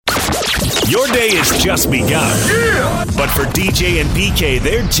Your day has just begun. Yeah! But for DJ and PK,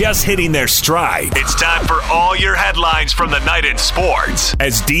 they're just hitting their stride. It's time for all your headlines from the night in sports.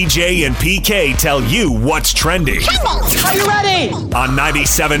 As DJ and PK tell you what's trending. Are you ready? On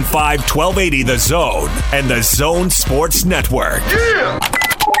 97.5 1280 The Zone and The Zone Sports Network. Yeah!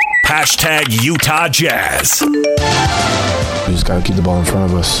 Hashtag Utah Jazz. We just got to keep the ball in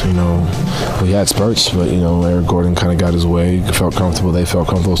front of us. We had spurts, but, Eric Gordon kind of got his way, felt comfortable. They felt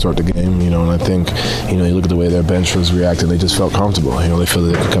comfortable to start the game, and I think, you look at the way their bench was reacting, they just felt comfortable. They feel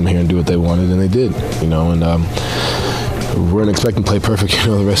that they could come here and do what they wanted, and they did, and we're not expecting to play perfect,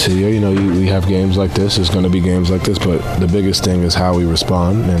 the rest of the year. We have games like this. There's going to be games like this, but the biggest thing is how we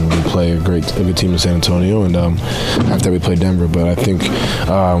respond, and we play a good team in San Antonio, and after we play Denver. But I think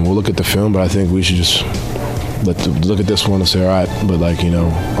we'll look at the film, but I think we should just look at this one and say, all right, but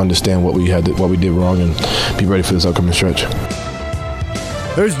understand what we did wrong and be ready for this upcoming stretch.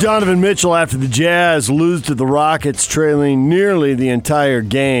 There's Donovan Mitchell after the Jazz lose to the Rockets, trailing nearly the entire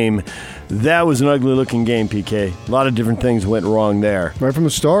game. That was an ugly-looking game, PK. A lot of different things went wrong there. Right from the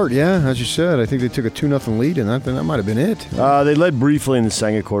start, yeah, as you said. I think they took a 2-0 lead, and that might have been it. They led briefly in the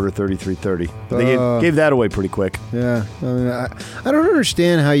second quarter, 33-30. They gave that away pretty quick. Yeah. I don't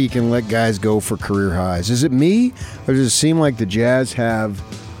understand how you can let guys go for career highs. Is it me, or does it seem like the Jazz have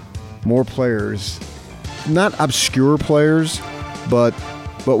more players, not obscure players, but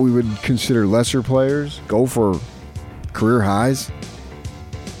what we would consider lesser players, go for career highs?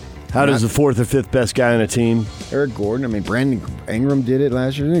 How does the fourth or fifth best guy on a team? Eric Gordon. Brandon Ingram did it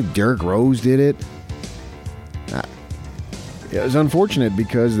last year. Derrick Rose did it. It was unfortunate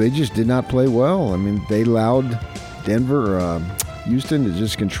because they just did not play well. They allowed Houston to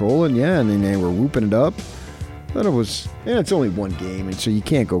just control it, and then they were whooping it up. I thought it was, it's only one game, and so you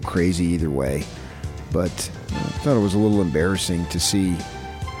can't go crazy either way. But I thought it was a little embarrassing to see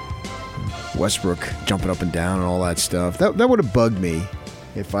Westbrook jumping up and down and all that stuff. That would have bugged me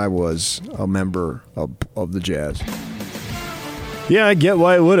if I was a member of the Jazz. Yeah, I get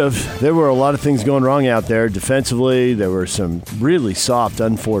why it would have. There were a lot of things going wrong out there. Defensively, there were some really soft,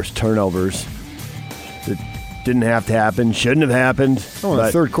 unforced turnovers that didn't have to happen, shouldn't have happened. In the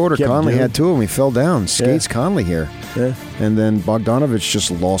third quarter, Conley had two of them. He fell down. Skates Conley here. Yeah. And then Bogdanovich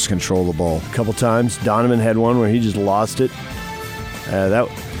just lost control of the ball. A couple times. Donovan had one where he just lost it.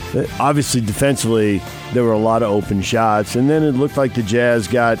 Obviously, defensively, there were a lot of open shots, and then it looked like the Jazz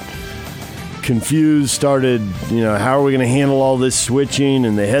got confused, started, how are we going to handle all this switching,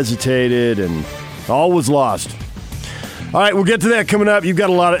 and they hesitated, and all was lost. All right, we'll get to that coming up. You've got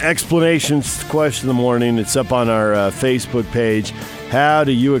a lot of explanations. Question of the morning. It's up on our Facebook page. How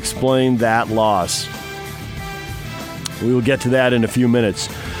do you explain that loss? We will get to that in a few minutes.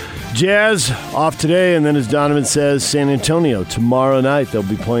 Jazz off today, and then as Donovan says, San Antonio tomorrow night. They'll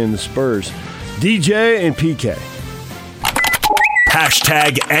be playing the Spurs. DJ and PK.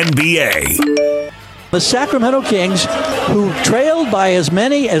 Hashtag NBA. The Sacramento Kings, who trailed by as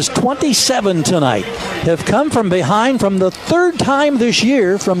many as 27 tonight, have come from behind from the third time this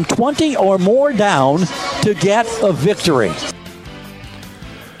year from 20 or more down to get a victory.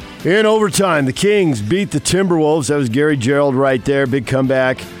 In overtime, the Kings beat the Timberwolves. That was Gary Gerald right there. Big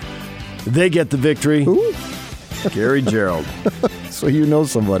comeback. They get the victory. Ooh. Gary Gerald. So you know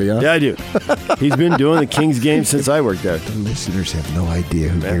somebody, huh? Yeah, I do. He's been doing the Kings game since I worked there. The listeners have no idea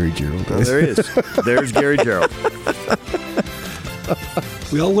who Gary Gerald is. Oh, there he is. There's Gary Gerald.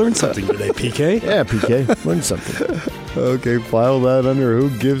 We all learned something today, PK. Yeah, PK. Learned something. Okay, file that under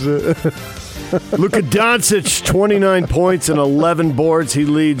who gives it. Luka Doncic, 29 points and 11 boards. He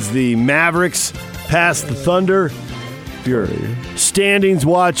leads the Mavericks past the Thunder. If you're standings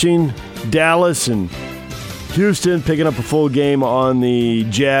watching, Dallas and Houston picking up a full game on the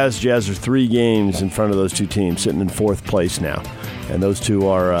Jazz. Jazz are 3 games in front of those two teams, sitting in 4th place now. And those two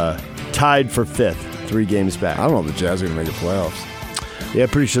are tied for 5th, 3 games back. I don't know if the Jazz are going to make the playoffs. Yeah,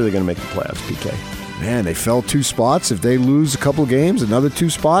 pretty sure they're going to make the playoffs, PK. Man, they fell 2 spots. If they lose a couple games, another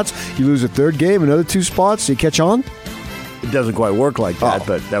 2 spots. You lose a third game, another 2 spots. You catch on? It doesn't quite work like that,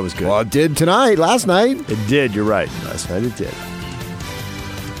 but that was good. Well, it did last night. It did, you're right. Last night it did.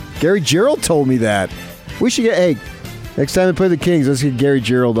 Gary Gerald told me that. We should get, next time they play the Kings, let's get Gary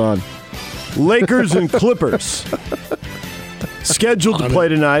Gerald on. Lakers and Clippers. Scheduled to play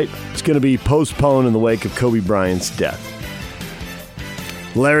tonight. It's going to be postponed in the wake of Kobe Bryant's death.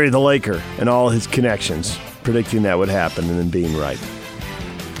 Larry the Laker and all his connections predicting that would happen and then being right.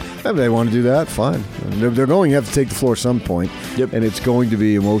 If they want to do that, fine. They're going to have to take the floor at some point, and it's going to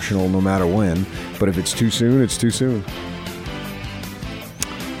be emotional no matter when. But if it's too soon, it's too soon.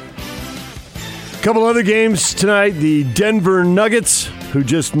 A couple other games tonight. The Denver Nuggets who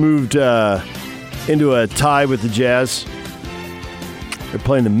just moved into a tie with the Jazz. They're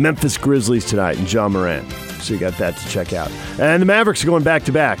playing the Memphis Grizzlies tonight in John Morant. So you got that to check out. And the Mavericks are going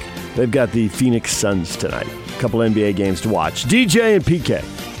back-to-back. They've got the Phoenix Suns tonight. A couple NBA games to watch. DJ and PK.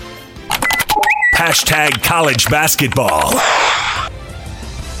 Hashtag college basketball.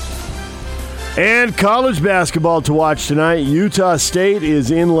 And college basketball to watch tonight. Utah State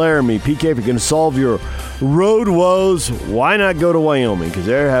is in Laramie. PK, if you're going to solve your road woes, why not go to Wyoming? Because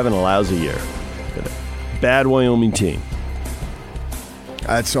they're having a lousy year. Got a bad Wyoming team.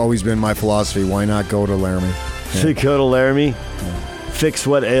 That's always been my philosophy. Why not go to Laramie? Yeah. Go to Laramie, fix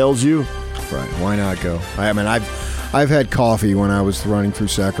what ails you. Right. Why not go? I mean, I've had coffee when I was running through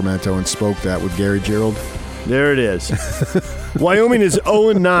Sacramento and spoke that with Gary Gerald. There it is. Wyoming is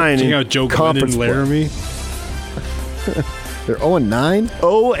 0-9 in Joe conference in Laramie. They're 0-9?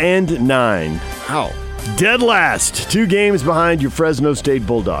 0-9. How? Dead last. 2 games behind your Fresno State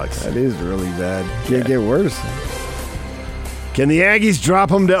Bulldogs. That is really bad. Can't get worse. Can the Aggies drop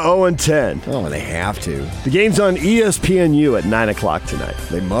them to 0-10? Oh, they have to. The game's on ESPNU at 9 o'clock tonight.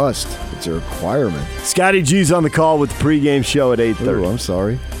 They must. It's a requirement. Scotty G's on the call with the pregame show at 8:30. Oh, I'm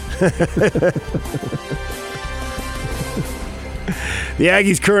sorry. The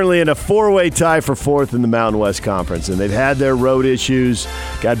Aggies currently in a 4-way tie for 4th in the Mountain West Conference, and they've had their road issues,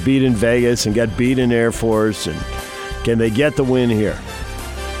 got beat in Vegas and got beat in Air Force, and can they get the win here?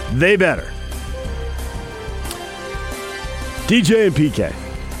 They better. DJ and PK.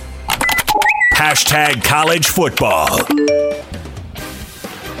 Hashtag college football.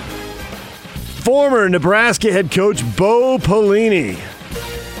 Former Nebraska head coach Bo Pelini.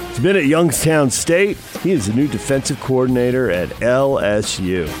 He's been at Youngstown State. He is the new defensive coordinator at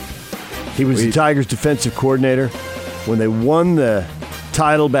LSU. He was the Tigers' defensive coordinator when they won the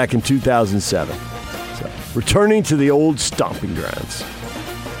title back in 2007. So, returning to the old stomping grounds.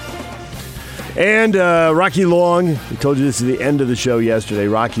 And Rocky Long, we told you this is the end of the show yesterday.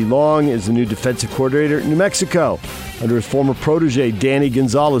 Rocky Long is the new defensive coordinator in New Mexico under his former protege, Danny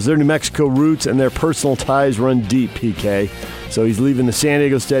Gonzalez. Their New Mexico roots and their personal ties run deep, PK. So he's leaving the San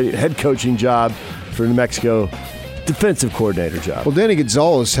Diego State head coaching job for New Mexico defensive coordinator job. Well, Danny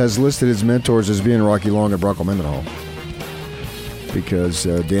Gonzalez has listed his mentors as being Rocky Long and Bronco Mendenhall because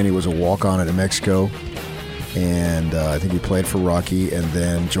Danny was a walk-on at New Mexico. And I think he played for Rocky and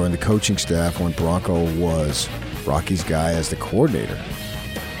then joined the coaching staff when Bronco was Rocky's guy as the coordinator.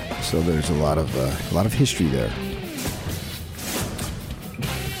 So there's a lot of history there.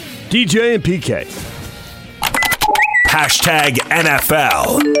 DJ and PK. Hashtag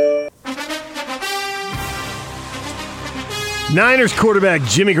NFL. Niners quarterback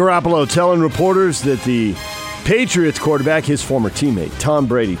Jimmy Garoppolo telling reporters that the Patriots quarterback, his former teammate Tom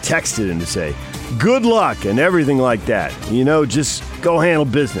Brady, texted him to say, good luck and everything like that. You know, just go handle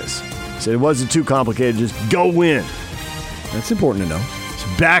business. Said it wasn't too complicated, just go win. That's important to know.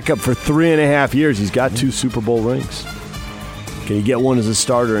 He's backup for 3.5 years. He's got 2 Super Bowl rings. Can he get one as a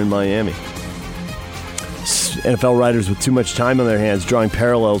starter in Miami? NFL writers with too much time on their hands drawing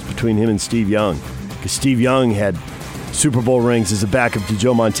parallels between him and Steve Young. Because Steve Young had Super Bowl rings as a backup to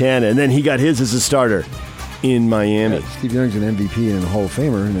Joe Montana, and then he got his as a starter in Miami. Yeah, Steve Young's an MVP and a Hall of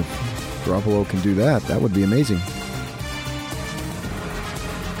Famer, and if Garoppolo can do that, that would be amazing.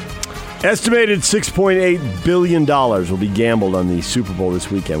 Estimated $6.8 billion will be gambled on the Super Bowl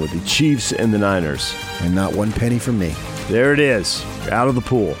this weekend with the Chiefs and the Niners. And not one penny from me. There it is. You're out of the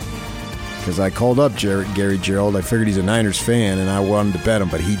pool. Because I called up Gary Gerald. I figured he's a Niners fan, and I wanted to bet him,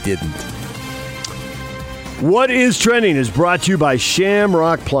 but he didn't. What is Trending is brought to you by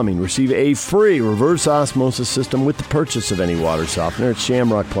Shamrock Plumbing. Receive a free reverse osmosis system with the purchase of any water softener at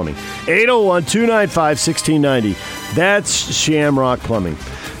Shamrock Plumbing. 801-295-1690. That's Shamrock Plumbing.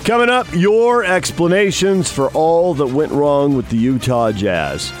 Coming up, your explanations for all that went wrong with the Utah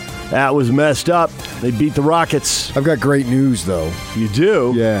Jazz. That was messed up. They beat the Rockets. I've got great news, though. You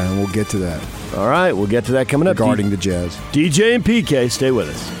do? Yeah, and we'll get to that. All right, we'll get to that coming up. Regarding the Jazz. DJ and PK, stay with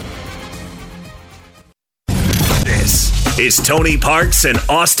us. This is Tony Parks and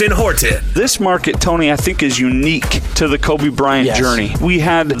Austin Horton. This market, Tony, I think is unique to the Kobe Bryant journey. We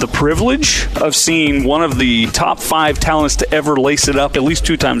had the privilege of seeing one of the top 5 talents to ever lace it up at least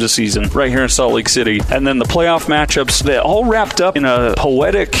 2 times a season right here in Salt Lake City. And then the playoff matchups that all wrapped up in a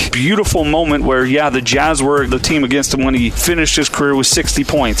poetic, beautiful moment where, the Jazz were the team against him when he finished his career with 60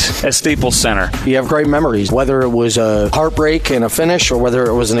 points at Staples Center. You have great memories, whether it was a heartbreak and a finish or whether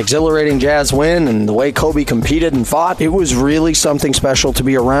it was an exhilarating Jazz win and the way Kobe competed and fought. It was really something special to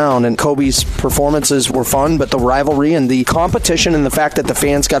be around, and Kobe's performances were fun, but the rivalry and the competition and the fact that the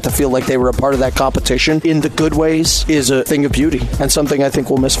fans got to feel like they were a part of that competition in the good ways is a thing of beauty and something I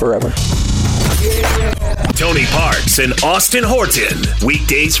think we'll miss forever. Tony Parks and Austin Horton.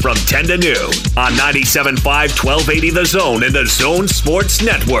 Weekdays from 10 to noon on 97.5, 1280 The Zone and The Zone Sports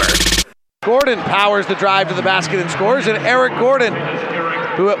Network. Gordon powers the drive to the basket and scores, and Eric Gordon,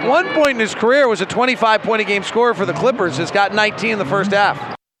 who at one point in his career was a 25-point-a-game scorer for the Clippers, has got 19 in the first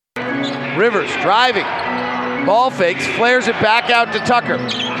half. Rivers driving. Ball fakes, flares it back out to Tucker.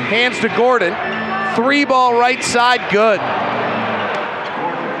 Hands to Gordon. 3-ball right side, good.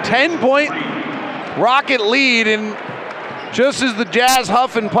 10-point Rocket lead, and just as the Jazz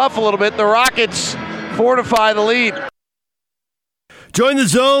huff and puff a little bit, the Rockets fortify the lead. Join the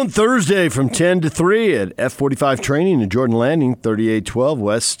Zone Thursday from 10 to 3 at F45 Training in Jordan Landing, 3812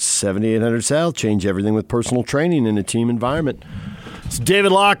 West, 7800 South. Change everything with personal training in a team environment. It's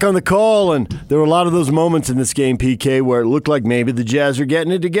David Locke on the call, and there were a lot of those moments in this game, PK, where it looked like maybe the Jazz are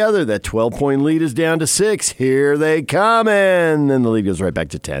getting it together. That 12-point lead is down to 6. Here they come, and then the lead goes right back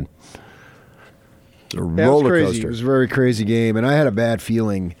to 10. It's a roller coaster. It was a very crazy game, and I had a bad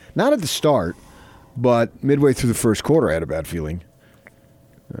feeling. Not at the start, but midway through the first quarter, I had a bad feeling.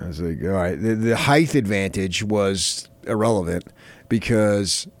 I was like, all right, the height advantage was irrelevant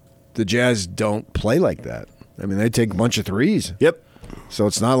because the Jazz don't play like that. I mean, they take a bunch of threes. Yep. So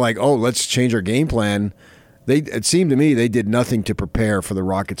it's not like, oh, let's change our game plan. It seemed to me they did nothing to prepare for the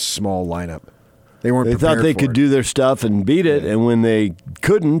Rockets' small lineup. They thought they could do their stuff and beat it, and when they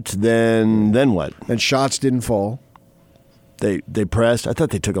couldn't, then what? And shots didn't fall. They pressed. I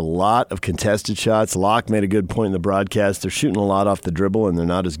thought they took a lot of contested shots. Locke made a good point in the broadcast. They're shooting a lot off the dribble, and they're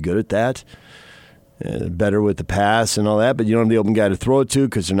not as good at that. Better with the pass and all that, but you don't have the open guy to throw it to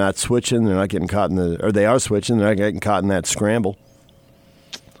because they're not switching. They're not getting caught or they are switching. They're not getting caught in that scramble.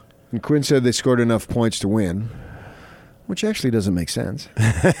 And Quinn said they scored enough points to win. Which actually doesn't make sense.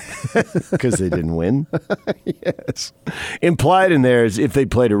 Because they didn't win? Yes. Implied in there is if they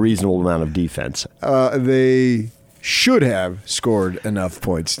played a reasonable amount of defense. They should have scored enough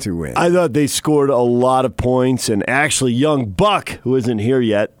points to win. I thought they scored a lot of points, and actually young Buck, who isn't here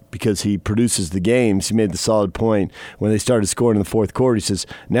yet because he produces the games, he made the solid point when they started scoring in the fourth quarter. He says,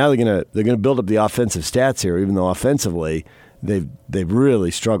 now they're gonna build up the offensive stats here, even though offensively they've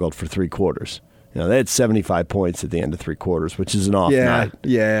really struggled for three quarters. You know, they had 75 points at the end of three quarters, which is an off night.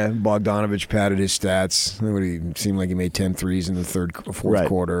 Yeah, Bogdanovich padded his stats. It seemed like he made 10 threes in the fourth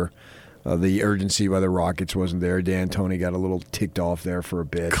quarter. The urgency by the Rockets wasn't there. D'Antoni got a little ticked off there for a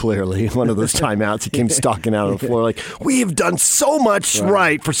bit. Clearly, one of those timeouts, he came stalking out on the floor like, we have done so much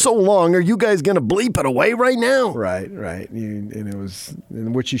right for so long. Are you guys going to bleep it away right now? Right. And it was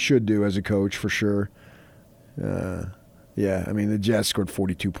what you should do as a coach for sure. Yeah, I mean, the Jazz scored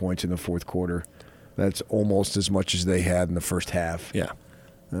 42 points in the fourth quarter. That's almost as much as they had in the first half. Yeah.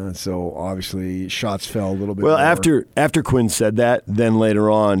 So obviously shots fell a little bit. Well, more. after Quinn said that, then later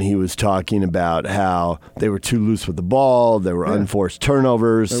on he was talking about how they were too loose with the ball, there were unforced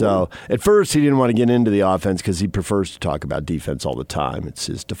turnovers. So at first he didn't want to get into the offense because he prefers to talk about defense all the time. It's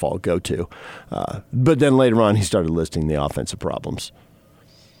his default go-to. But then later on he started listing the offensive problems.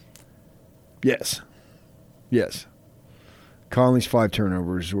 Yes. Conley's 5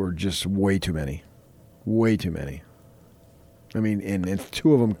 turnovers were just way too many. Way too many. I mean, and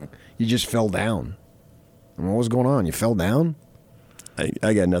 2 of them, you just fell down. I mean, what was going on? You fell down?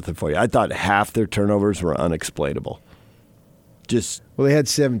 I got nothing for you. I thought half their turnovers were unexplainable. Well, they had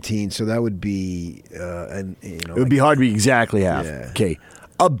 17, so that would be, it would be hard to be exactly half. Yeah. Okay,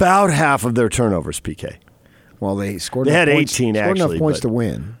 about half of their turnovers, PK. Well, they scored. They had points, 18 scored actually, enough points but to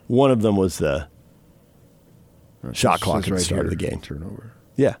win. One of them was the shot clock at the start of the game. Turnover.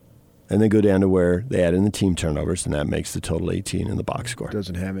 Yeah. And they go down to where they add in the team turnovers, and that makes the total 18 in the box score. It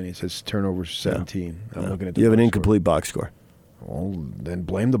doesn't have any. It says turnovers 17. I'm looking at the You have an incomplete box score. Well, then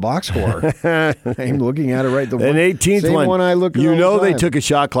blame the box score. I'm looking at it right. The an 18th one I look at you know the they time. took a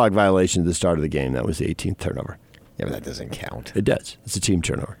shot clock violation at the start of the game. That was the 18th turnover. Yeah, but that doesn't count. It does. It's a team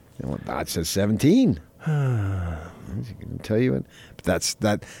turnover. It says 17. I can tell you it. But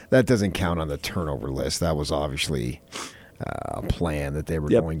that doesn't count on the turnover list. That was obviously a plan that they were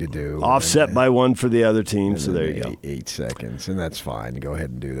going to do. Offset by one for the other team, so there you go. 8 seconds, and that's fine. Go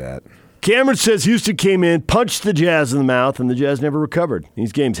ahead and do that. Cameron says Houston came in, punched the Jazz in the mouth, and the Jazz never recovered.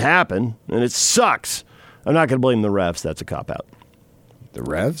 These games happen, and it sucks. I'm not going to blame the refs. That's a cop-out. The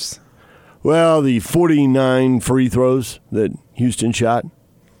refs? Well, the 49 free throws that Houston shot.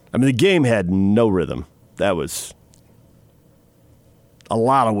 I mean, the game had no rhythm. That was a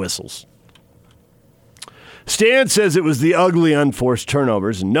lot of whistles. Stan says it was the ugly unforced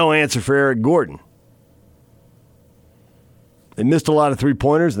turnovers, and no answer for Eric Gordon. They missed a lot of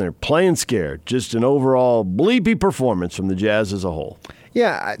three-pointers, and they're playing scared. Just an overall bleepy performance from the Jazz as a whole.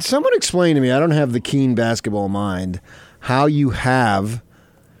 Yeah, someone explain to me, I don't have the keen basketball mind, how you have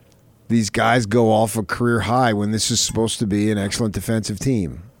these guys go off a career high when this is supposed to be an excellent defensive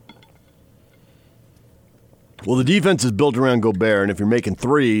team. Well, the defense is built around Gobert, and if you're making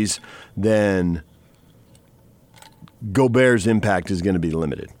threes, then Gobert's impact is going to be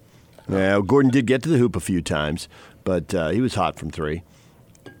limited. Now, Gordon did get to the hoop a few times, but he was hot from three.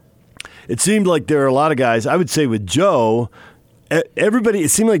 It seemed like there are a lot of guys, I would say with Joe, it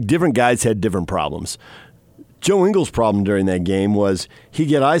seemed like different guys had different problems. Joe Ingles' problem during that game was he'd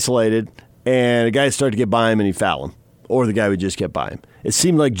get isolated, and a guy started to get by him, and he'd foul him, or the guy would just get by him. It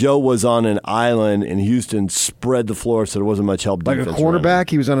seemed like Joe was on an island, and Houston spread the floor, so there wasn't much help. Like a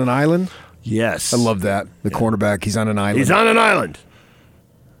cornerback, he was on an island? Yes. I love that. The cornerback, he's on an island. He's on an island.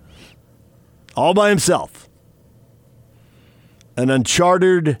 All by himself. An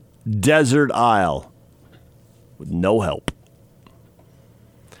uncharted desert isle with no help.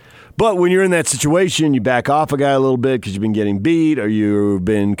 But when you're in that situation, you back off a guy a little bit because you've been getting beat or you've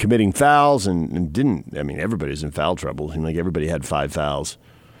been committing fouls and didn't. I mean, everybody's in foul trouble. It seemed like everybody had 5 fouls.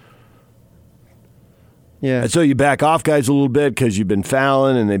 Yeah. And so you back off guys a little bit because you've been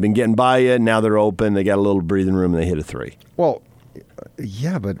fouling and they've been getting by you. And now they're open. They got a little breathing room and they hit a 3. Well,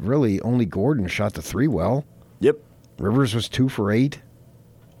 yeah, but really only Gordon shot the 3 well. Yep. Rivers was 2 for 8.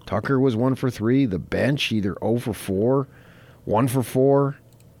 Tucker was 1 for 3. The bench either 0 for 4, 1 for 4.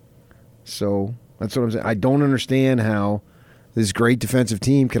 So that's what I'm saying. I don't understand how this great defensive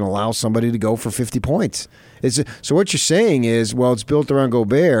team can allow somebody to go for 50 points. So what you're saying is, well, it's built around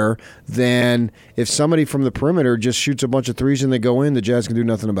Gobert, then if somebody from the perimeter just shoots a bunch of threes and they go in, the Jazz can do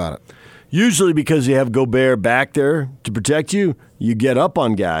nothing about it. Usually because you have Gobert back there to protect you, you get up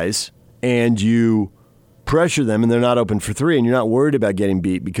on guys and you pressure them and they're not open for 3 and you're not worried about getting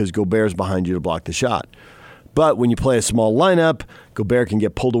beat because Gobert's behind you to block the shot. But when you play a small lineup, Gobert can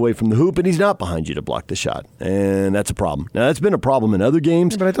get pulled away from the hoop, and he's not behind you to block the shot. And that's a problem. Now, that's been a problem in other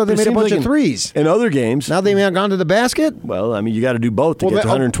games. But I thought they made a bunch of threes. In other games. Now they may have gone to the basket? Well, I mean, you got to do both to get to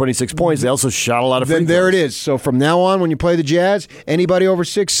 126 points. They also shot a lot of free throws. Then there it is. So from now on, when you play the Jazz, anybody over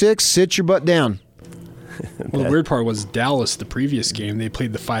 6'6", sit your butt down. Well, the weird part was Dallas, the previous game, they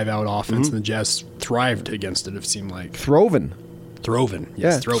played the 5-out offense, and the Jazz thrived against it, it seemed like. Throven.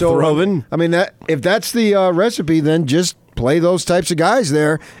 Yes, yeah. Throven. I mean, if that's the recipe, then just play those types of guys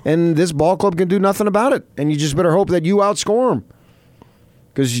there, and this ball club can do nothing about it. And you just better hope that you outscore them.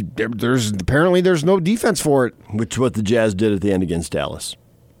 Because there's no defense for it. Which is what the Jazz did at the end against Dallas.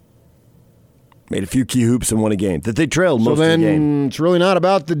 Made a few key hoops and won a game that they trailed most of the game. So then it's really not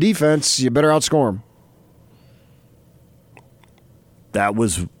about the defense. You better outscore them. That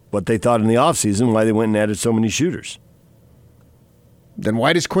was what they thought in the offseason, why they went and added so many shooters. Then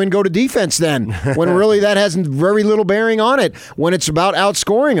why does Quinn go to defense then? When really that has very little bearing on it when it's about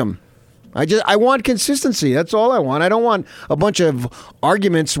outscoring them. I want consistency. That's all I want. I don't want a bunch of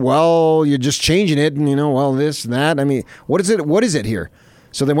arguments, well, you're just changing it and well, this and that. I mean, what is it here?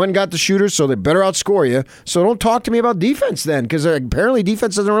 So they went and got the shooters, so they better outscore you. So don't talk to me about defense then, because apparently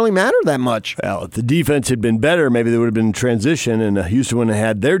defense doesn't really matter that much. Well, if the defense had been better, maybe they would have been in transition and Houston would have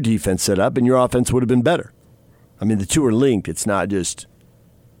had their defense set up and your offense would have been better. I mean, the two are linked. It's not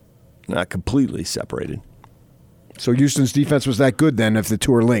completely separated. So Houston's defense was that good then if the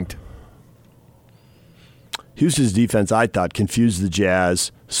two are linked? Houston's defense, I thought, confused the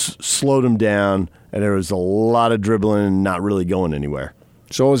Jazz, slowed them down, and there was a lot of dribbling and not really going anywhere.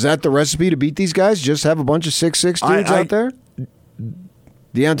 So is that the recipe to beat these guys? Just have a bunch of 6'6" dudes out there?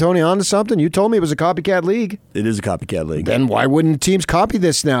 D'Antoni onto something? You told me it was a copycat league. It is a copycat league. Then why wouldn't teams copy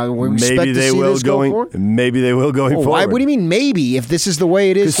this now? Maybe they will going forward. What do you mean maybe? If this is the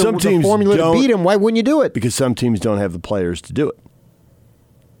way it is, the formula to beat them, why wouldn't you do it? Because some teams don't have the players to do it.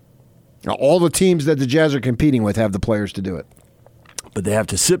 Now, all the teams that the Jazz are competing with have the players to do it. But they have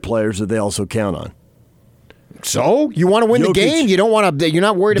to sit players that they also count on. So you want to win the game. You don't want to. You're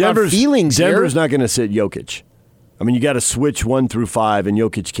not worried about feelings. Denver's not going to sit Jokic. I mean, you got to switch 1 through 5, and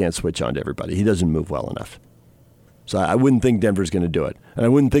Jokic can't switch on to everybody. He doesn't move well enough. So I wouldn't think Denver's going to do it, and I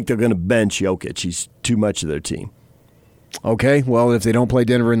wouldn't think they're going to bench Jokic. He's too much of their team. Okay, well, if they don't play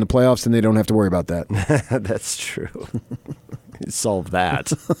Denver in the playoffs, then they don't have to worry about that. That's true. Solve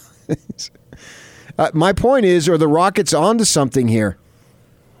that. My point is, are the Rockets onto something here?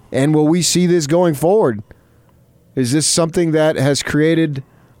 And will we see this going forward? Is this something that has created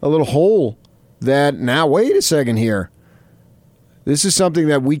a little hole that, now wait a second here. This is something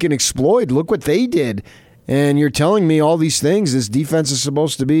that we can exploit. Look what they did. And you're telling me all these things. This defense is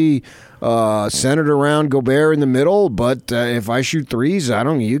supposed to be centered around Gobert in the middle, but if I shoot threes,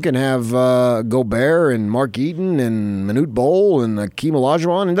 you can have Gobert and Mark Eaton and Manute Bol and Akeem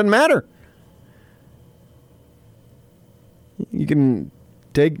Olajuwon. It doesn't matter. You can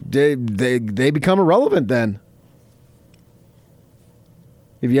they become irrelevant then.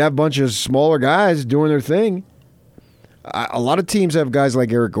 If you have a bunch of smaller guys doing their thing. A lot of teams have guys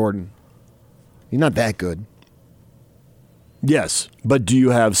like Eric Gordon. He's not that good. Yes, but do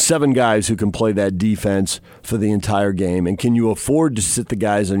you have 7 guys who can play that defense for the entire game? And can you afford to sit the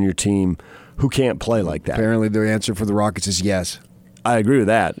guys on your team who can't play like that? Apparently the answer for the Rockets is yes. I agree with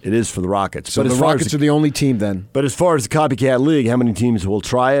that. It is for the Rockets. So the Rockets are the only team then. But as far as the copycat league, how many teams will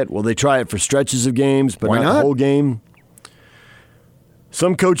try it? Will they try it for stretches of games, but not the whole game?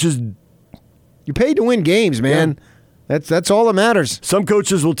 Some coaches... You're paid to win games, man. Yeah. That's all that matters. Some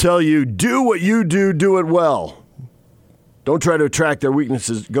coaches will tell you, do what you do it well. Don't try to attract their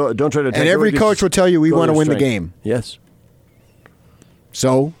weaknesses. Don't try to attack. And every coach will tell you, we want to win the game. Yes.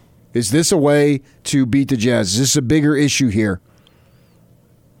 So, is this a way to beat the Jazz? Is this a bigger issue here?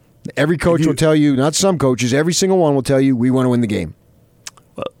 Every coach will tell you, not some coaches, every single one will tell you, we want to win the game.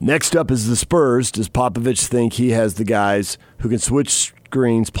 Well, next up is the Spurs. Does Popovich think he has the guys who can switch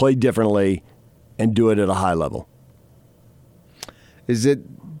screens, play differently, and do it at a high level? Is it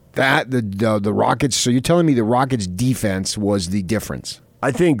that the Rockets? So you're telling me the Rockets' defense was the difference?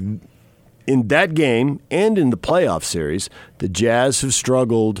 I think in that game and in the playoff series, the Jazz have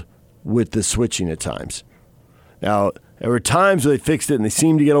struggled with the switching at times. Now, there were times where they fixed it and they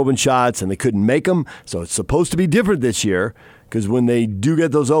seemed to get open shots and they couldn't make them. So it's supposed to be different this year because when they do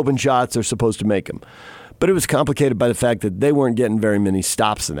get those open shots, they're supposed to make them. But it was complicated by the fact that they weren't getting very many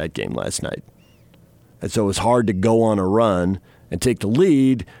stops in that game last night. And so it was hard to go on a run and take the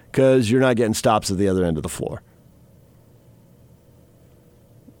lead because you're not getting stops at the other end of the floor.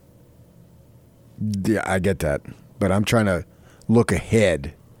 Yeah, I get that. But I'm trying to look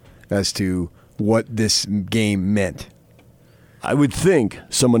ahead as to what this game meant. I would think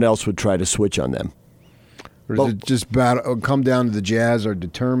someone else would try to switch on them. Or does it just come down to the Jazz are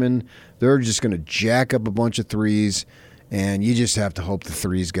determined they're just going to jack up a bunch of threes, and you just have to hope the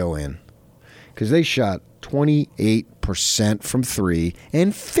threes go in? Because they shot 28% from three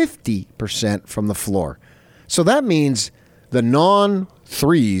and 50% from the floor. So that means the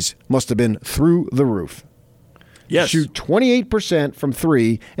non-threes must have been through the roof. Yes. Shoot 28% from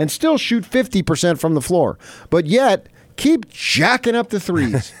three and still shoot 50% from the floor. But yet, keep jacking up the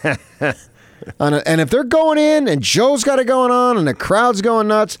threes. And if they're going in and Joe's got it going on and the crowd's going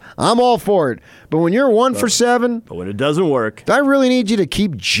nuts, I'm all for it. But when you're 1 for 7, but when it doesn't work, I really need you to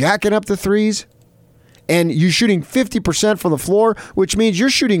keep jacking up the threes. And you're shooting 50% from the floor, which means you're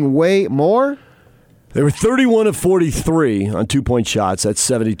shooting way more. They were 31 of 43 on 2-point shots. That's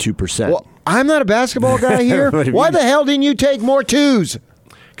 72%. Well, I'm not a basketball guy here. Why the hell didn't you take more twos?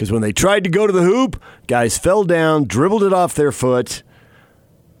 Because when they tried to go to the hoop, guys fell down, dribbled it off their foot,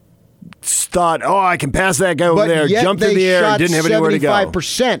 thought, I can pass that guy over there, jumped in the air, and didn't have anywhere to go.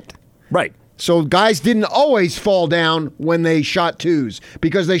 75%. Right. So guys didn't always fall down when they shot twos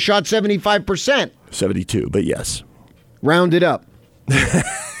because they shot 75%. 72, but yes. Round it up.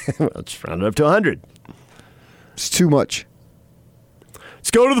 Let's round it up to 100. It's too much. Let's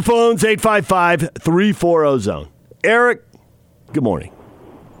go to the phones, 855-340-ZONE. Eric, good morning.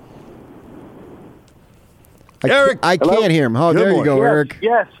 Eric, I can't hear him. Oh, there you go, yes, Eric.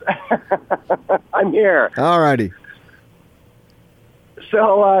 Yes, I'm here. All righty.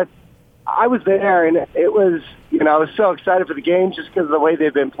 So I was there, and it was, I was so excited for the game just because of the way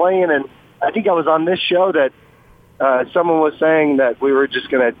they've been playing. And I think I was on this show that someone was saying that we were just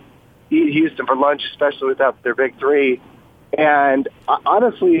going to eat Houston for lunch, especially without their big three. And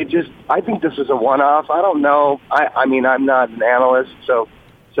honestly, I think this is a one-off. I don't know. I mean, I'm not an analyst, so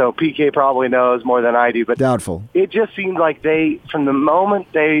PK probably knows more than I do. But doubtful. It just seemed like from the moment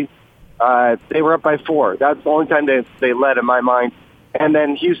they were up by 4, that's the only time they led in my mind. And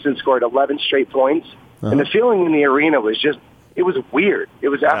then Houston scored 11 straight points. Uh-huh. And the feeling in the arena was it was weird. It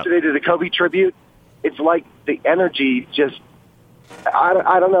was after they did the Kobe tribute. It's like the energy just,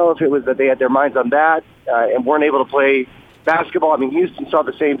 I don't know if it was that they had their minds on that and weren't able to play basketball. I mean, Houston saw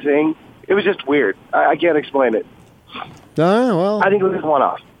the same thing. It was just weird. I can't explain it. Well, I think it was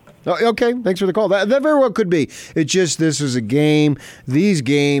one-off. Okay, thanks for the call. That very well could be. It's just this is a game. These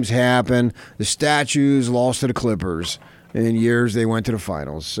games happen. The Statues lost to the Clippers. In years, they went to the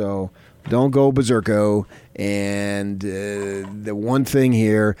finals. So don't go berserko And the one thing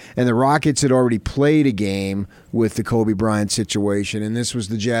here, and the Rockets had already played a game with the Kobe Bryant situation, and this was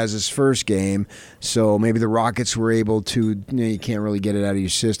the Jazz's first game, so maybe the Rockets were able to, you can't really get it out of your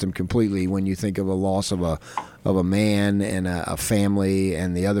system completely when you think of a loss of a man and a family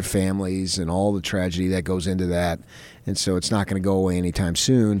and the other families and all the tragedy that goes into that. And so it's not going to go away anytime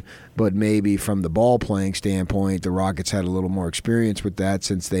soon. But maybe from the ball playing standpoint, the Rockets had a little more experience with that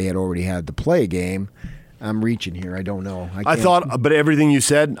since they had already had to play a game. I'm reaching here. I don't know. I thought, but everything you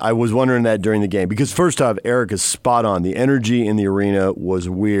said, I was wondering that during the game. Because first off, Eric is spot on. The energy in the arena was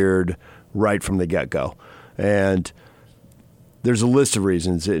weird right from the get-go. And there's a list of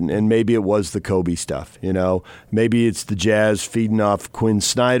reasons, and maybe it was the Kobe stuff. Maybe it's the Jazz feeding off Quinn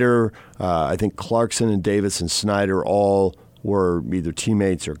Snyder. I think Clarkson and Davis and Snyder all were either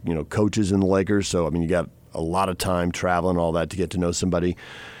teammates or coaches in the Lakers. So you got a lot of time traveling, all that to get to know somebody.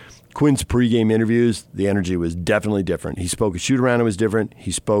 Quinn's pregame interviews, the energy was definitely different. He spoke a shoot-around, it was different.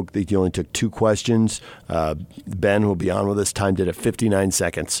 He spoke that he only took 2 questions. Ben, who will be on with us, timed it at 59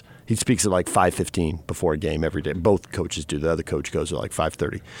 seconds. He speaks at like 5:15 before a game every day. Both coaches do. The other coach goes at like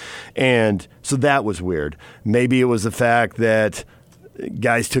 5:30. And so that was weird. Maybe it was the fact that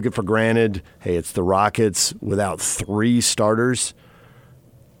guys took it for granted. Hey, it's the Rockets without 3 starters.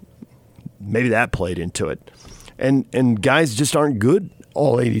 Maybe that played into it. And guys just aren't good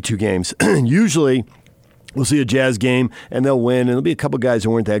all 82 games. Usually we'll see a Jazz game and they'll win, and there'll be a couple guys who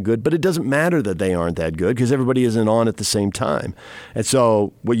weren't that good, but it doesn't matter that they aren't that good because everybody isn't on at the same time. And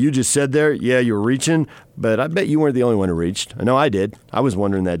so what you just said there, yeah, you were reaching, but I bet you weren't the only one who reached. I know I did. I was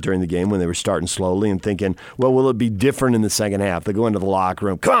wondering that during the game when they were starting slowly and thinking, well, will it be different in the second half? They go into the locker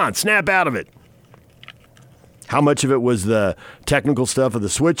room, come on, snap out of it. How much of it was the technical stuff of the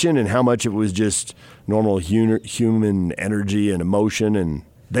switching and how much it was just normal human energy and emotion, and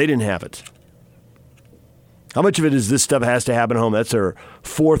they didn't have it. How much of it is this stuff has to happen at home? That's their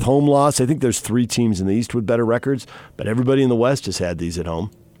 4th home loss. I think there's 3 teams in the East with better records, but everybody in the West has had these at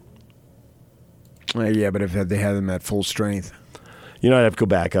home. Yeah, but if they had them at full strength. I'd have to go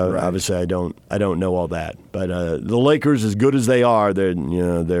back. Right. Obviously, I don't know all that. But the Lakers, as good as they are, they're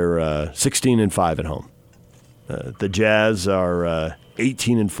 16-5 at home. The Jazz are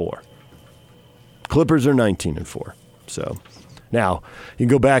 18-4. Clippers are 19-4. So now you can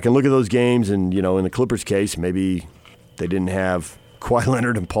go back and look at those games, and in the Clippers' case, maybe they didn't have Kawhi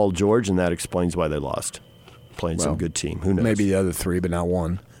Leonard and Paul George, and that explains why they lost. Playing some good team. Who knows? Maybe the other 3, but not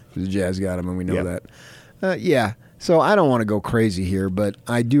one. The Jazz got them, and we know that. Yeah. So I don't want to go crazy here, but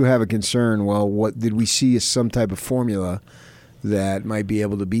I do have a concern. Well, what did we see as some type of formula that might be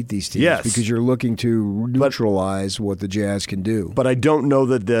able to beat these teams? Yes. Because you're looking to neutralize what the Jazz can do. But I don't know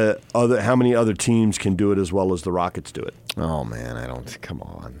that how many other teams can do it as well as the Rockets do it. Oh, man, come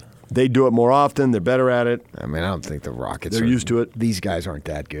on. They do it more often. They're better at it. I don't think the Rockets They're used to it. These guys aren't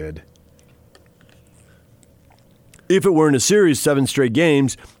that good. If it were in a series, 7 straight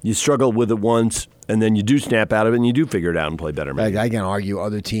games, you struggle with it once, and then you do snap out of it, and you do figure it out and play better. Maybe. I can argue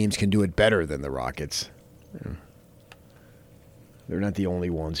other teams can do it better than the Rockets. Yeah. They're not the only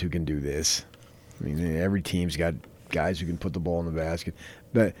ones who can do this. Every team's got guys who can put the ball in the basket.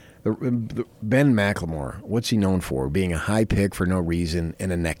 But Ben McLemore, what's he known for? Being a high pick for no reason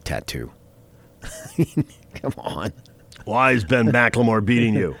and a neck tattoo. Come on. Why is Ben McLemore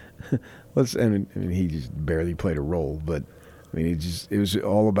beating you? He just barely played a role, but it was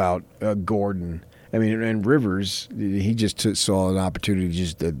all about Gordon. And Rivers, he just saw an opportunity.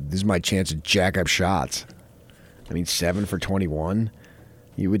 This is my chance to jack up shots. 7 for 21,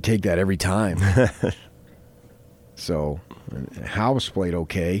 you would take that every time. So, House played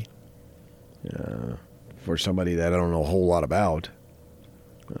okay for somebody that I don't know a whole lot about.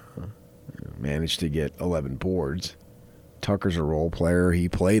 Managed to get 11 boards. Tucker's a role player. He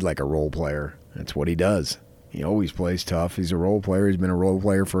played like a role player. That's what he does. He always plays tough. He's a role player. He's been a role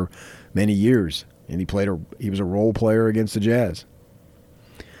player for many years, and he was a role player against the Jazz.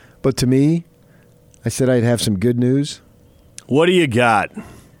 But to me, I said I'd have some good news. What do you got?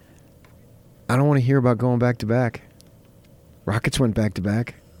 I don't want to hear about going back-to-back. Rockets went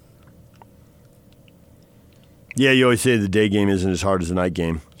back-to-back. Yeah, you always say the day game isn't as hard as the night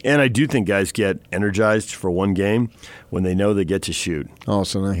game. And I do think guys get energized for one game when they know they get to shoot. Oh,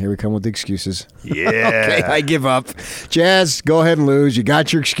 so now here we come with the excuses. Yeah. Okay, I give up. Jazz, go ahead and lose. You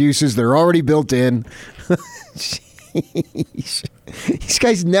got your excuses. They're already built in. Jeez. These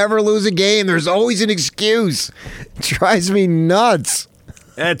guys never lose a game. There's always an excuse. It drives me nuts.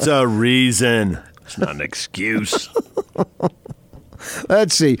 That's a reason. It's not an excuse.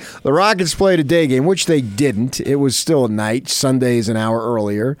 Let's see. The Rockets played a day game, which they didn't. It was still a night. Sunday's an hour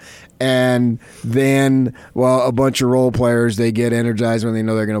earlier. And then, a bunch of role players, they get energized when they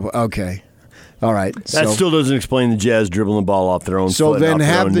know they're going to play. Okay. All right. That still doesn't explain the Jazz dribbling the ball off their own foot. So then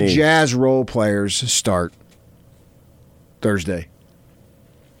have the Jazz role players start Thursday.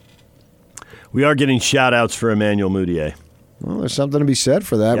 We are getting shout-outs for Emmanuel Mudiay. Well, there's something to be said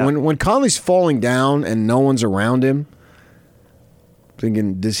for that. Yeah. When Conley's falling down and no one's around him,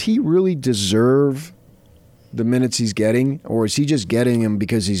 thinking, does he really deserve the minutes he's getting, or is he just getting him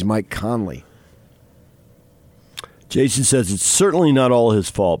because he's Mike Conley? Jason says it's certainly not all his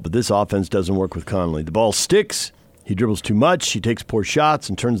fault, but this offense doesn't work with Conley. The ball sticks. He dribbles too much. He takes poor shots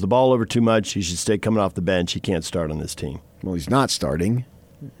and turns the ball over too much. He should stay coming off the bench. He can't start on this team. Well, he's not starting.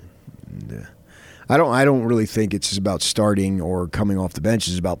 I don't really think it's about starting or coming off the bench.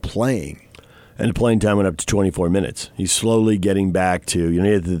 It's about playing. And the playing time went up to 24 minutes. He's slowly getting back to, he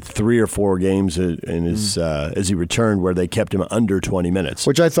had the 3 or 4 games in his as he returned where they kept him under 20 minutes.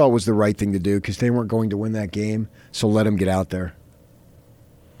 Which I thought was the right thing to do because they weren't going to win that game, so let him get out there.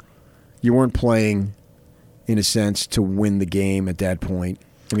 You weren't playing, in a sense, to win the game at that point.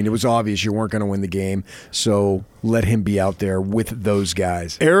 I mean, it was obvious you weren't going to win the game, so let him be out there with those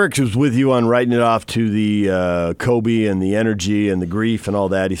guys. Eric was with you on writing it off to the Kobe and the energy and the grief and all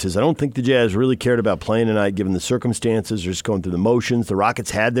that. He says, I don't think the Jazz really cared about playing tonight given the circumstances. They're just going through the motions. The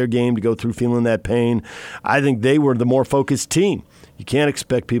Rockets had their game to go through feeling that pain. I think they were the more focused team. You can't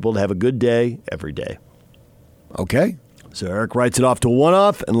expect people to have a good day every day. Okay. So Eric writes it off to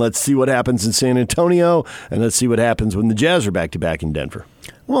one-off, and let's see what happens in San Antonio, and let's see what happens when the Jazz are back-to-back in Denver.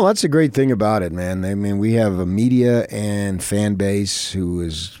 Well, that's the great thing about it, man. I mean, we have a media and fan base who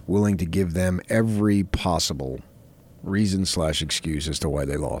is willing to give them every possible reason/excuse as to why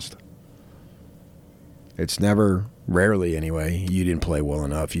they lost. It's never, rarely anyway, you didn't play well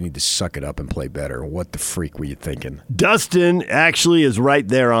enough. You need to suck it up and play better. What the freak were you thinking? Dustin actually is right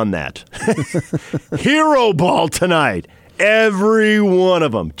there on that. Hero ball tonight. Every one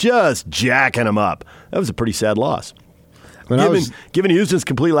of them. Just jacking them up. That was a pretty sad loss. Given Houston's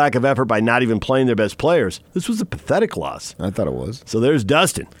complete lack of effort by not even playing their best players, this was a pathetic loss. I thought it was. So there's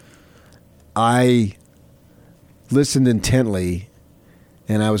Dustin. I listened intently,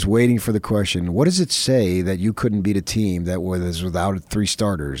 and I was waiting for the question, what does it say that you couldn't beat a team that was without 3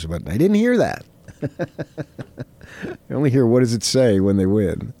 starters? But I didn't hear that. I only hear what does it say when they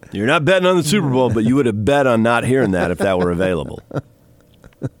win. You're not betting on the Super Bowl, but you would have bet on not hearing that if that were available.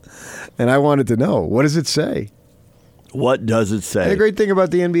 And I wanted to know, what does it say? What does it say? And the great thing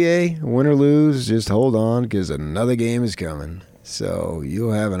about the NBA, win or lose, just hold on because another game is coming. So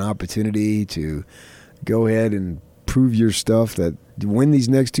you'll have an opportunity to go ahead and prove your stuff that you win these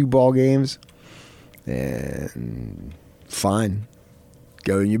next 2 ball games. And fine.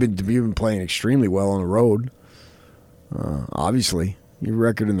 Go. You've been playing extremely well on the road. Obviously, your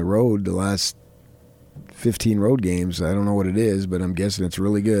record in the road, the last 15 road games, I don't know what it is, but I'm guessing it's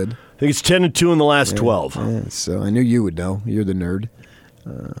really good. I think it's 10-2 in the last 12. Yeah, so I knew you would know. You're the nerd.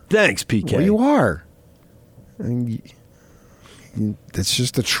 Thanks, PK. Well, you are. I mean, that's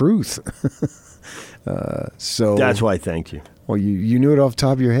just the truth. So that's why I thanked you. Well, you knew it off the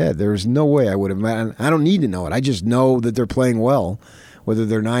top of your head. There's no way I would have. I don't need to know it. I just know that they're playing well. Whether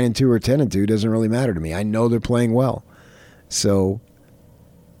they're 9-2 or 10-2 doesn't really matter to me. I know they're playing well. So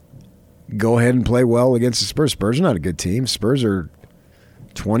go ahead and play well against the Spurs. Spurs are not a good team. Spurs are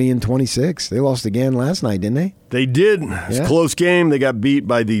 20-26. They lost again last night, didn't they? They did. It's a close game. They got beat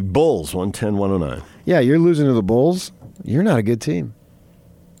by the Bulls, 110-109. Yeah, you're losing to the Bulls. You're not a good team.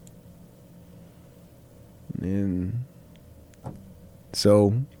 And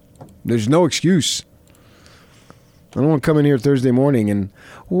so there's no excuse. I don't want to come in here Thursday morning and,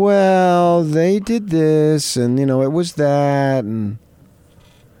 well, they did this and, it was that. And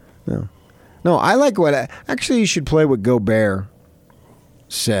no, I like actually you should play what Gobert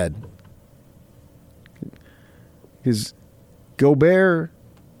said. Because Gobert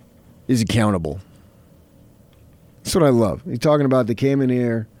is accountable. That's what I love. He's talking about they came in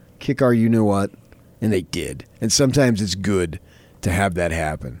here, kick our you-know-what, and they did. And sometimes it's good to have that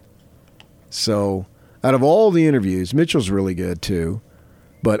happen. So out of all the interviews, Mitchell's really good too,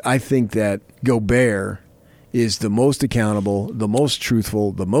 but I think that Gobert is the most accountable, the most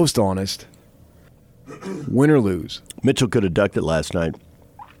truthful, the most honest. Win or lose. Mitchell could have ducked it last night.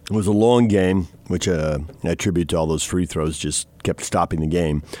 It was a long game, which I attribute to all those free throws, just kept stopping the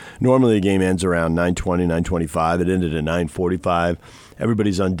game. Normally the game ends around 9:20, 9:25. It ended at 9:45.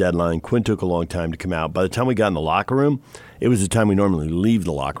 Everybody's on deadline. Quinn took a long time to come out. By the time we got in the locker room, it was the time we normally leave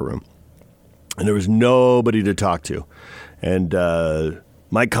the locker room. And there was nobody to talk to. And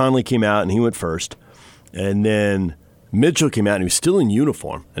Mike Conley came out, and he went first. And then Mitchell came out, and he was still in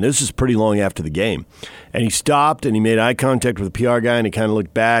uniform. And this is pretty long after the game. And he stopped, and he made eye contact with the PR guy, and he kind of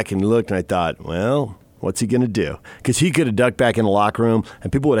looked back, and he looked, and I thought, well, what's he going to do? Because he could have ducked back in the locker room,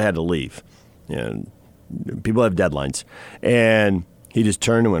 and people would have had to leave. People have deadlines. And he just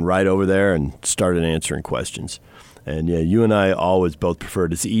turned and went right over there and started answering questions. And, yeah, you and I always both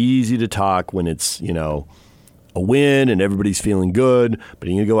preferred. It's easy to talk when it's, a win and everybody's feeling good, but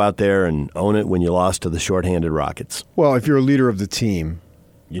you can go out there and own it when you lost to the shorthanded Rockets. Well, if you're a leader of the team,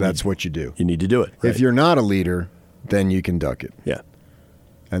 that's what you do. You need to do it. Right? If you're not a leader, then you can duck it. Yeah.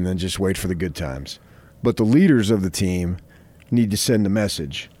 And then just wait for the good times. But the leaders of the team need to send a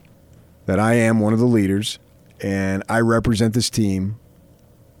message that I am one of the leaders and I represent this team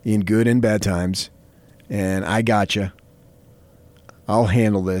in good and bad times, and I gotcha. I'll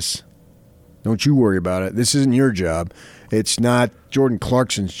handle this. Don't you worry about it. This isn't your job. It's not Jordan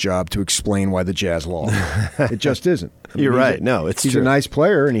Clarkson's job to explain why the Jazz lost. It just isn't. You're right. He's a nice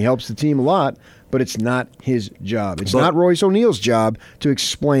player, and he helps the team a lot, but it's not his job. It's not Royce O'Neal's job to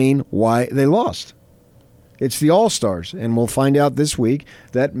explain why they lost. It's the All-Stars, and we'll find out this week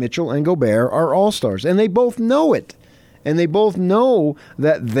that Mitchell and Gobert are All-Stars, and they both know it. And they both know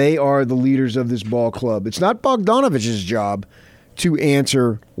that they are the leaders of this ball club. It's not Bogdanovich's job to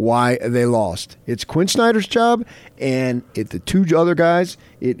answer why they lost. It's Quinn Snyder's job, and the two other guys,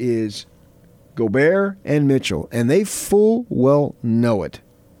 it is Gobert and Mitchell. And they full well know it.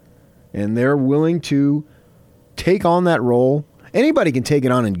 And they're willing to take on that role. Anybody can take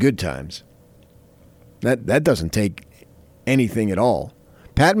it on in good times. That doesn't take anything at all.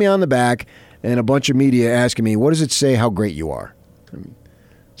 Pat me on the back and a bunch of media asking me, what does it say how great you are?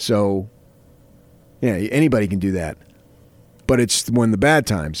 So, yeah, anybody can do that. But it's when the bad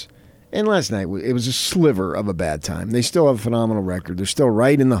times. And last night, it was a sliver of a bad time. They still have a phenomenal record. They're still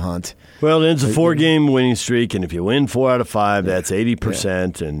right in the hunt. Well, it's a 4-game winning streak, and if you win 4 out of 5, that's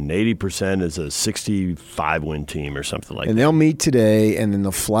 80%, and 80% is a 65-win team or something like that. And they'll meet today, and then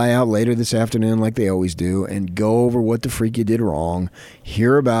they'll fly out later this afternoon like they always do and go over what the freak you did wrong,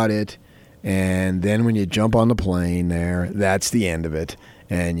 hear about it, and then when you jump on the plane there, that's the end of it.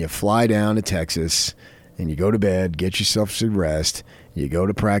 And you fly down to Texas, and you go to bed, get yourself some rest. You go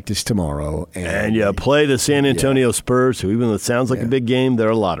to practice tomorrow. And you play the San Antonio Spurs, who even though it sounds like a big game, they're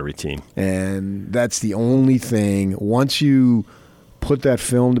a lottery team. And that's the only thing. Once you put that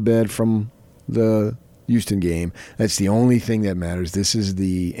film to bed from the Houston game, that's the only thing that matters. This is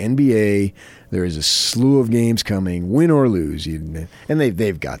the NBA. There is a slew of games coming, win or lose. And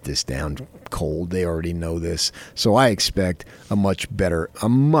they've got this down cold. They already know this. So I expect a much better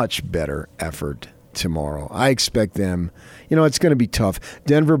effort tomorrow. I expect them, it's going to be tough.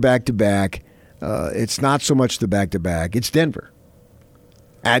 Denver back-to-back. It's not so much the back-to-back. It's Denver.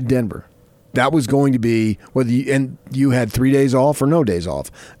 At Denver. That was going to be, and you had 3 days off or no days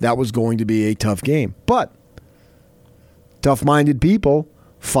off. That was going to be a tough game. But tough-minded people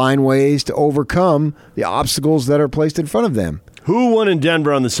find ways to overcome the obstacles that are placed in front of them. Who won in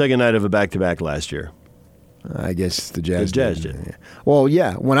Denver on the second night of a back-to-back last year? I guess the Jazz did. Well,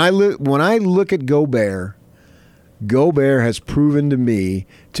 yeah. When I look at Gobert has proven to me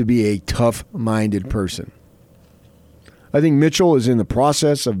to be a tough-minded person. I think Mitchell is in the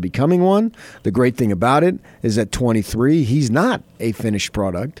process of becoming one. The great thing about it is at 23, he's not a finished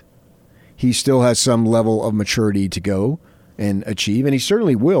product. He still has some level of maturity to go and achieve, and he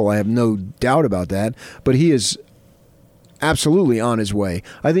certainly will. I have no doubt about that. But he is absolutely on his way.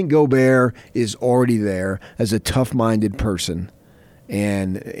 I think Gobert is already there as a tough-minded person.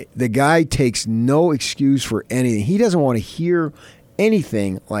 And the guy takes no excuse for anything. He doesn't want to hear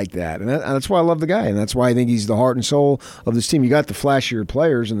anything like that. And that's why I love the guy. And that's why I think he's the heart and soul of this team. You got the flashier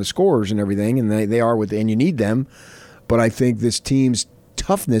players and the scorers and everything, and they are and you need them. But I think this team's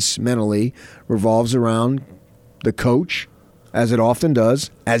toughness mentally revolves around the coach, as it often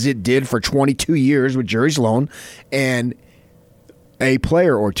does, as it did for 22 years with Jerry Sloan, and a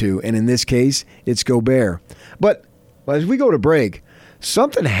player or two, and in this case, it's Gobert. But as we go to break,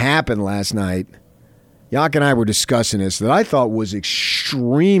 something happened last night. Yak and I were discussing this that I thought was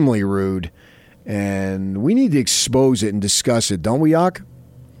extremely rude, and we need to expose it and discuss it, don't we, Yak?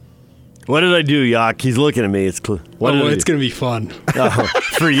 What did I do, Yak? He's looking at me. It's going to be fun.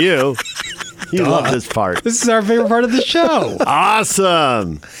 For you. You love this part. This is our favorite part of the show.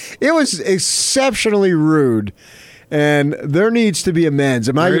 Awesome. It was exceptionally rude. And there needs to be amends.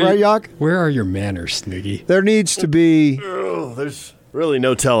 Am I right, Yak? Where are your manners, Snoogie? There needs to be... there's really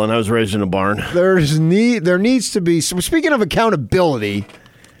no telling. I was raised in a barn. There needs to be... So speaking of accountability,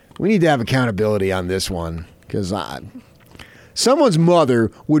 we need to have accountability on this one. Because someone's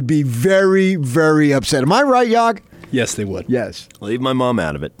mother would be very, very upset. Am I right, Yog? Yes, they would. Yes. Leave my mom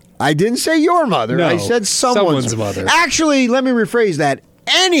out of it. I didn't say your mother. No, I said someone's mother. Actually, let me rephrase that.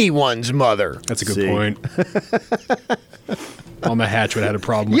 Anyone's mother. That's a good point. Mama Hatch would have had a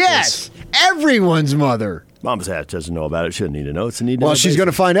problem with yes, this. everyone's mother. Mom's Hatch doesn't know about it. Shouldn't need to know. It's a need to know. Well, she's going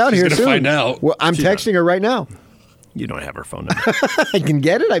to find out here soon. She's going to find out. Well, I'm texting her right now. You don't have her phone number. I can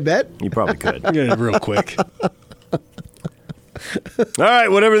get it, I bet. You probably could. Get it real quick. All right,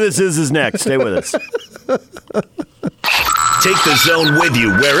 whatever this is next. Stay with us. Take the Zone with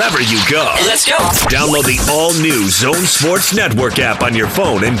you wherever you go. Let's go. Download the all-new Zone Sports Network app on your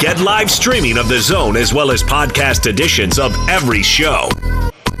phone and get live streaming of the Zone as well as podcast editions of every show.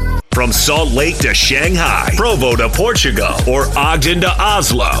 From Salt Lake to Shanghai, Provo to Portugal, or Ogden to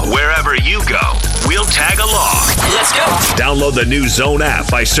Oslo, wherever you go, we'll tag along. Let's go. Download the new Zone app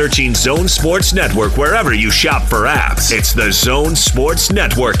by searching Zone Sports Network wherever you shop for apps. It's the Zone Sports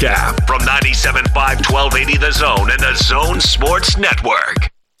Network app from 97.5 1280 The Zone and the Zone Sports Network.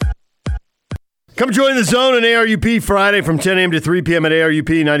 Come join the Zone on ARUP Friday from 10 a.m. to 3 p.m. at ARUP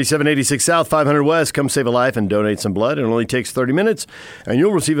 9786 South, 500 West. Come save a life and donate some blood. It only takes 30 minutes, and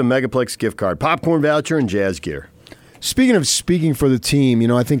you'll receive a Megaplex gift card, popcorn voucher, and jazz gear. Speaking of speaking for the team,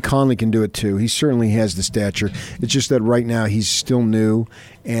 I think Conley can do it too. He certainly has the stature. It's just that right now he's still new,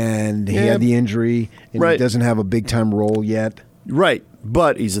 and he had the injury, and he doesn't have a big-time role yet. Right,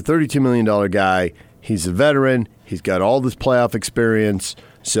 but he's a $32 million guy. He's a veteran. He's got all this playoff experience.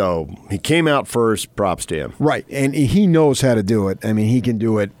 So he came out first, props to him. Right, and he knows how to do it. I mean, he can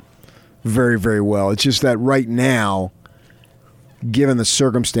do it very, very well. It's just that right now, given the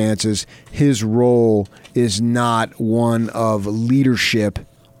circumstances, his role is not one of leadership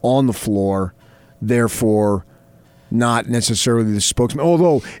on the floor, therefore not necessarily the spokesman.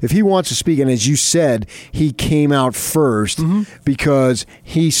 Although, if he wants to speak, and as you said, he came out first because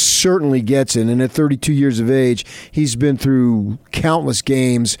he certainly gets it. And at 32 years of age, he's been through countless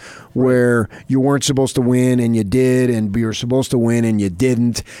games where you weren't supposed to win and you did, and you were supposed to win and you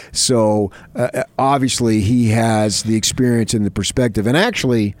didn't. So, obviously, he has the experience and the perspective. And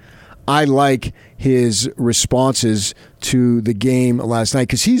actually, I like his responses to the game last night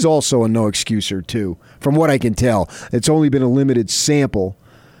because he's also a no-excuser, too, from what I can tell. It's only been a limited sample,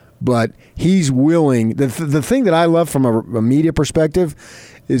 but he's willing. The thing that I love from a media perspective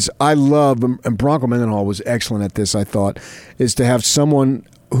is I love, and Bronco Mendenhall was excellent at this, I thought, is to have someone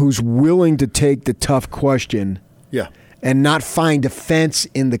who's willing to take the tough question and not find offense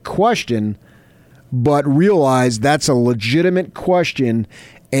in the question, but realize that's a legitimate question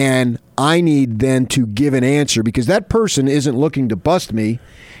and I need then to give an answer because that person isn't looking to bust me.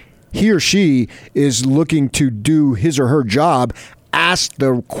 He or she is looking to do his or her job, ask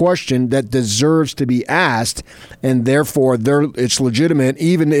the question that deserves to be asked, and therefore it's legitimate,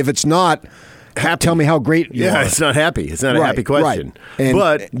 even if it's not. Tell me how great you are. It's not happy. It's not a happy question. Right.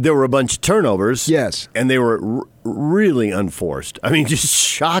 But there were a bunch of turnovers. Yes. And they were really unforced. I mean, just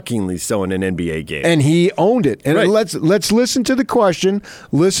shockingly so in an NBA game. And he owned it. And let's listen to the question,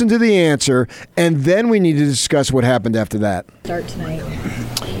 listen to the answer, and then we need to discuss what happened after that. Start tonight.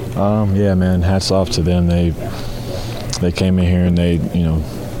 Yeah, man. Hats off to them. They came in here and they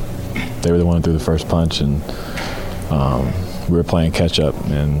were the one who threw the first punch, and we were playing catch up,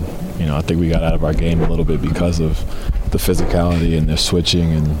 and I think we got out of our game a little bit because of the physicality and the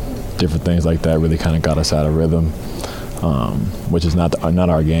switching and different things like that really kind of got us out of rhythm, which is not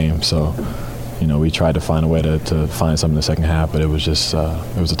our game. So, we tried to find a way to find something in the second half, but it was just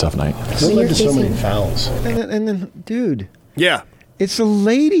it was a tough night. What led to so many fouls? And then, dude. Yeah. It's a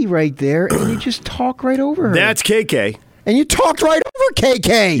lady right there, and you just talk right over her. That's KK. And you talked right over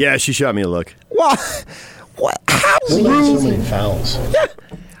KK. Yeah, she shot me a look. What? How rude. So many fouls. Yeah.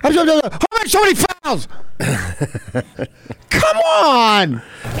 How many fouls? Come on!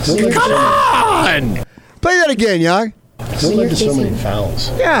 Come on! Play that again, Yog. What led to so many fouls?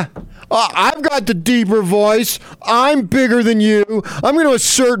 Yeah. I've got the deeper voice. I'm bigger than you. I'm going to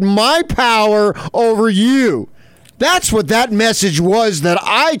assert my power over you. That's what that message was that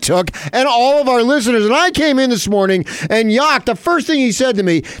I took and all of our listeners. And I came in this morning, and Yog, the first thing he said to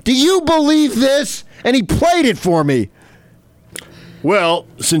me, "Do you believe this?" And he played it for me. Well,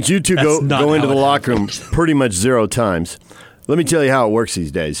 since you two go into the locker room pretty much 0 times, let me tell you how it works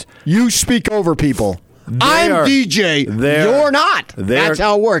these days. You speak over people. I'm DJ. You're not. That's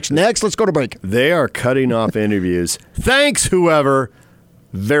how it works. Next, let's go to break. They are cutting off interviews. Thanks, whoever.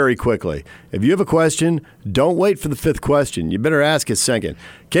 very quickly. If you have a question, don't wait for the fifth question. You better ask a second.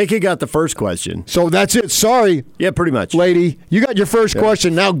 KK got the first question. So that's it. Sorry. Yeah, pretty much. Lady, you got your first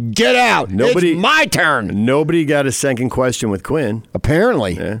question. Now get out. It's my turn. Nobody got a second question with Quinn.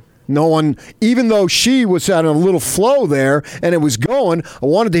 Apparently. Yeah. No one, even though she was on a little flow there and it was going, I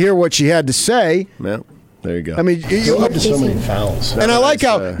wanted to hear what she had to say. Well, there you go. I mean, You led to so many fouls. and I like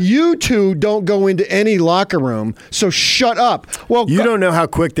how you two don't go into any locker room, so shut up. Well, you don't know how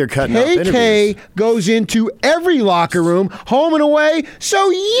quick they're cutting off interviews. KK goes into every locker room, home and away, so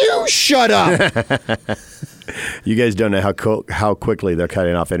you shut up. You guys don't know how quickly they're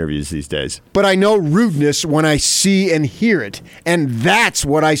cutting off interviews these days. But I know rudeness when I see and hear it, and that's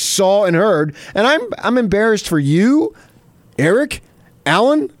what I saw and heard. And I'm embarrassed for you, Eric,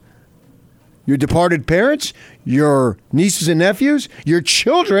 Alan, your departed parents, your nieces and nephews, your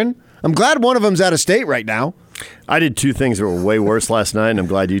children. I'm glad one of them's out of state right now. I did two things that were way worse last night, and I'm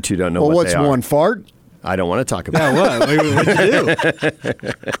glad you two don't know what they are. What's one, fart? I don't want to talk about it. What? What'd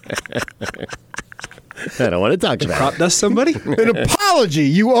you do? I don't want to talk about Crop dust somebody? An apology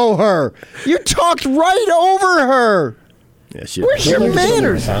you owe her. You talked right over her. Yeah, Where's your You led to so many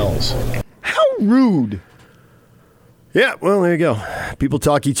manners? fouls. How rude. Yeah, well, there you go. People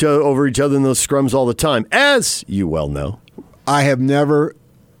talk over each other in those scrums all the time, as you well know. I have never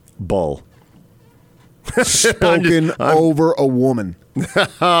Bull. spoken over a woman.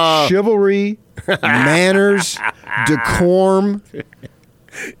 Chivalry, manners, decorum.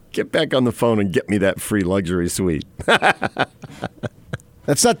 Get back on the phone and get me that free luxury suite.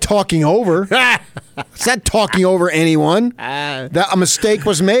 That's not talking over. It's not talking over anyone. That a mistake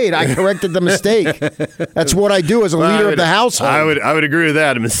was made. I corrected the mistake. That's what I do as a leader of the household. I would agree with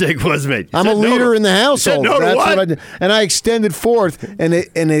that. A mistake was made. I'm a leader in the household. No to That's what? I did. And I extended forth an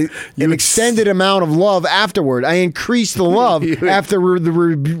extended amount of love afterward. I increased the love after the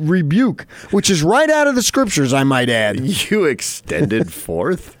rebuke, which is right out of the scriptures, I might add. You extended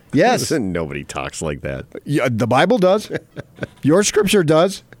forth? Yes. Nobody talks like that. Yeah, the Bible does. Your scripture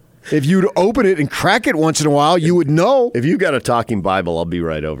does. If you'd open it and crack it once in a while, you would know. If you got a talking Bible, I'll be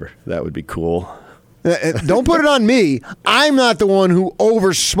right over. That would be cool. Don't put it on me. I'm not the one who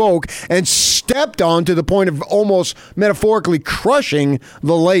overspoke and stepped on to the point of almost metaphorically crushing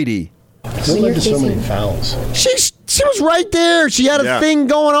the lady. You led to so many fouls. She was right there. She had a thing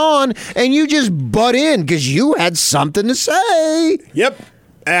going on, and you just butt in because you had something to say. Yep.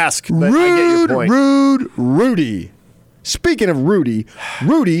 Ask. But I get your point. Rudy. Speaking of Rudy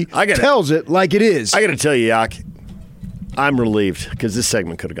tells it like it is. I got to tell you, Yak, I'm relieved because this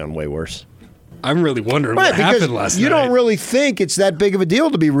segment could have gone way worse. I'm really wondering what happened last night. You don't really think it's that big of a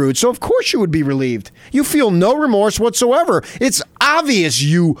deal to be rude, so of course you would be relieved. You feel no remorse whatsoever. It's obvious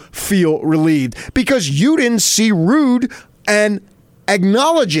you feel relieved because you didn't see rude and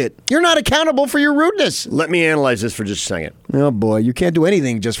acknowledge it. You're not accountable for your rudeness. Let me analyze this for just a second. Oh, boy, you can't do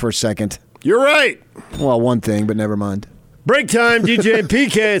anything just for a second. You're right. Well, one thing, but never mind. Break time, DJ and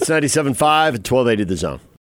PK. It's 97.5 and 1280 The Zone.